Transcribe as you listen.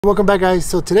Welcome back, guys.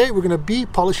 So today we're going to be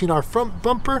polishing our front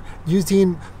bumper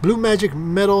using Blue Magic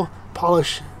metal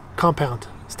polish compound.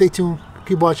 Stay tuned,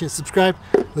 keep watching, subscribe.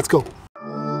 Let's go.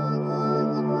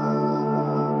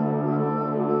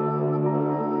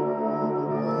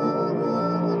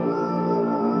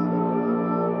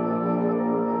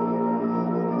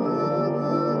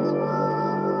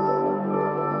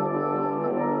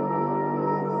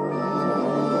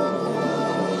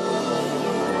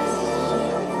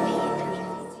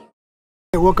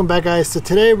 Welcome back, guys. So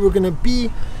today we're going to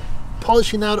be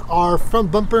polishing out our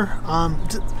front bumper.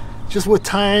 Just with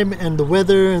time and the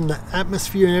weather and the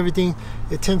atmosphere and everything,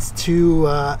 it tends to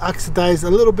oxidize a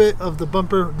little bit of the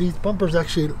bumper. These bumpers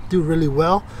actually do really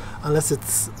well, unless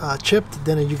it's chipped,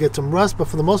 then you get some rust, but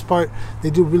for the most part they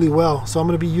do really well. So I'm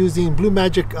going to be using Blue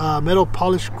Magic metal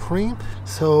polish cream.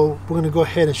 So we're going to go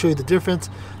ahead and show you the difference.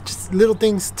 Just little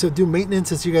things to do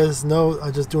maintenance. As you guys know,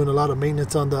 I'm just doing a lot of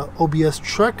maintenance on the OBS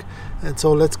truck, and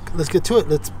so let's get to it.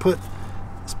 Let's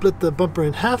split the bumper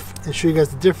in half and show you guys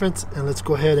the difference, and let's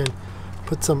go ahead and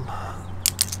put some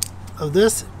of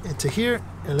this into here,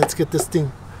 and let's get this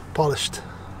thing polished.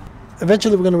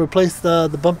 Eventually we're going to replace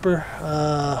the bumper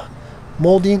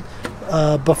molding,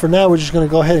 but for now we're just going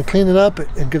to go ahead and clean it up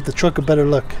and give the truck a better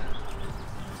look.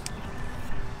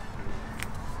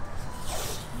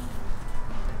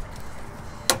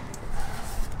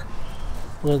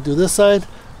 We're going to do this side.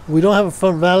 We don't have a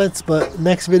front valance, but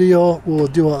next video we'll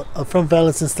do a front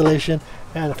valance installation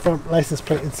and a front license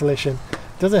plate installation.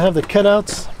 It doesn't have the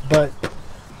cutouts, but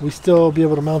we still be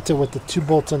able to mount it with the 2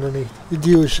 bolts underneath. What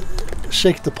you do is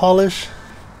shake the polish.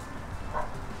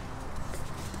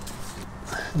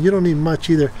 You don't need much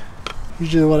either.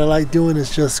 Usually what I like doing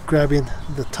is just grabbing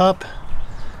the top,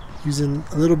 using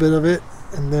a little bit of it,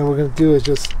 and then what we're going to do is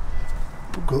just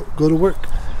go to work.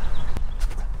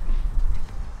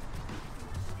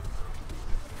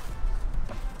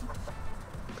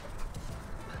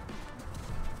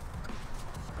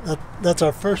 That's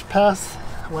our first pass.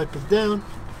 Wipe it down.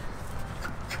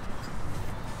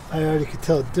 I already could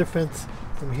tell the difference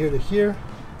from here to here.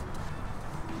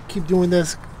 Keep doing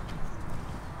this.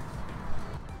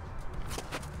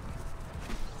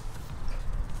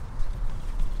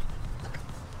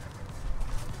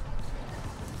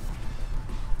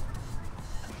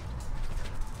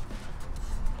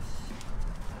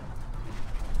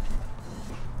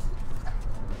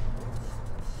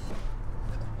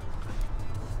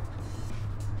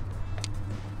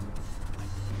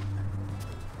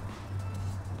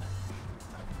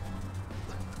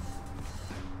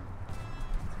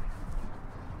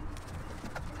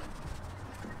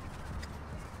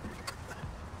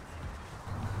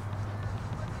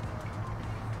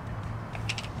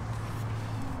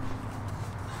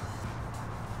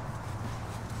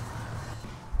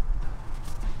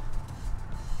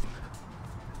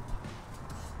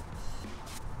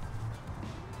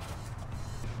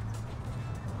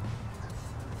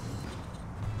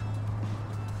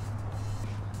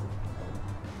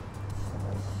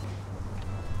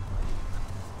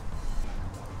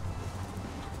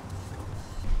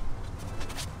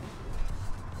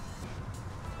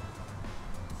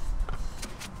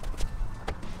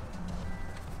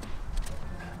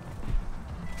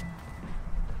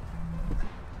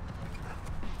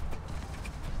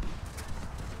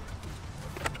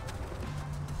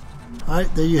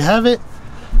 Alright, there you have it.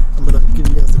 I'm going to give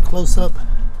you guys a close-up.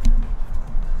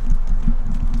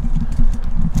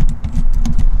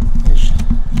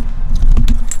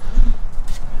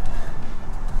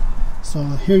 So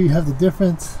here you have the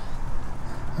difference.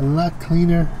 A lot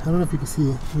cleaner. I don't know if you can see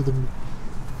it through the...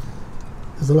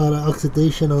 There's a lot of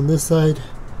oxidation on this side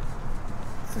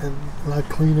and a lot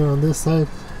cleaner on this side.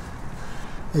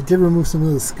 I did remove some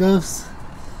of the scuffs.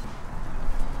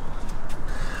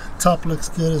 Top looks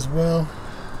good as well.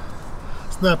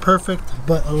 It's not perfect,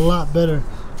 but a lot better.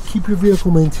 Keep your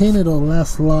vehicle maintained, it'll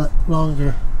last a lot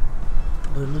longer,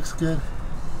 but it looks good.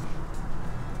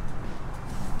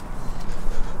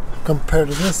 Compared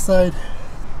to this side,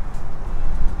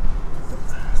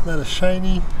 it's not as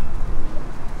shiny.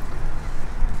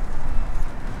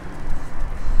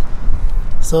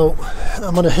 So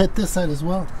I'm gonna hit this side as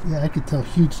well. Yeah, I could tell a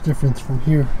huge difference from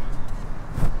here.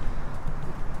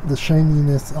 The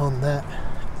shininess on that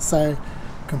side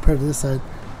compared to this side.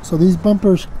 So these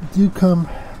bumpers do come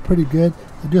pretty good.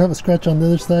 I do have a scratch on the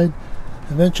other side.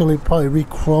 Eventually probably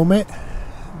re-chrome it,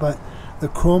 but the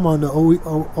chrome on the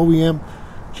OEM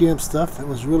GM stuff, it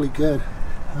was really good.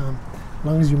 As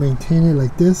long as you maintain it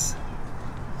like this,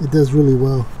 it does really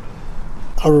well.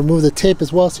 I'll remove the tape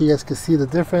as well so you guys can see the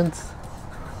difference.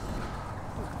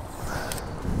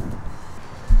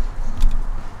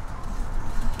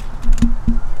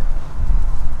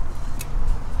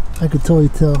 I could totally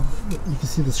tell. You can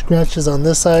see the scratches on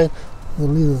this side,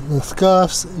 the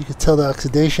scuffs. You can tell the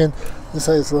oxidation. This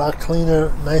side is a lot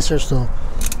cleaner, nicer. So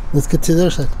let's get to the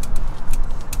other side.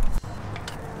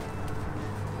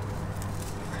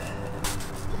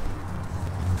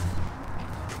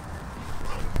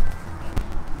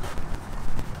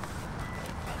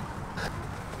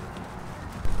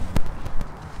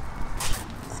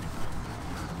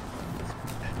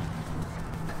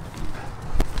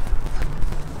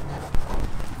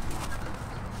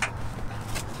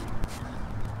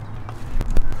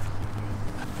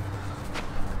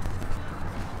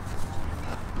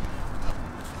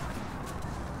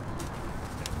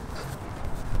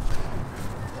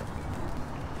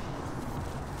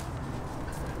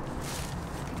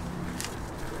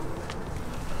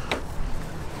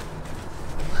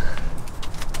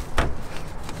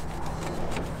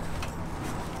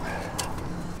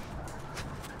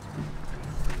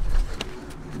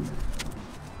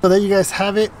 So there you guys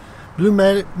have it, Blue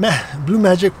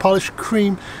Magic Polish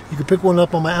Cream. You can pick one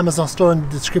up on my Amazon store in the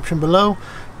description below.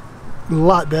 A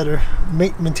lot better.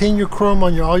 Maintain your chrome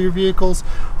on all your vehicles,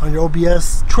 on your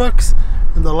OBS trucks,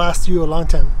 and they'll last you a long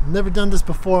time. Never done this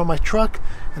before on my truck,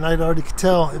 and I already could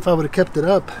tell if I would have kept it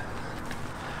up,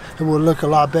 it would look a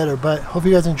lot better. But hope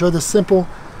you guys enjoyed this simple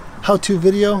how-to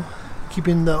video,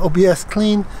 keeping the OBS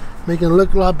clean, making it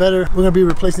look a lot better. We're going to be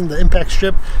replacing the impact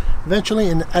strip eventually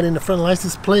and adding the front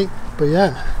license plate. But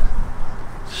yeah,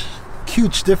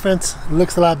 huge difference. It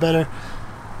looks a lot better.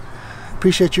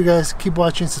 Appreciate you guys. Keep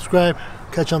watching, subscribe.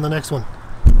 Catch you on the next one.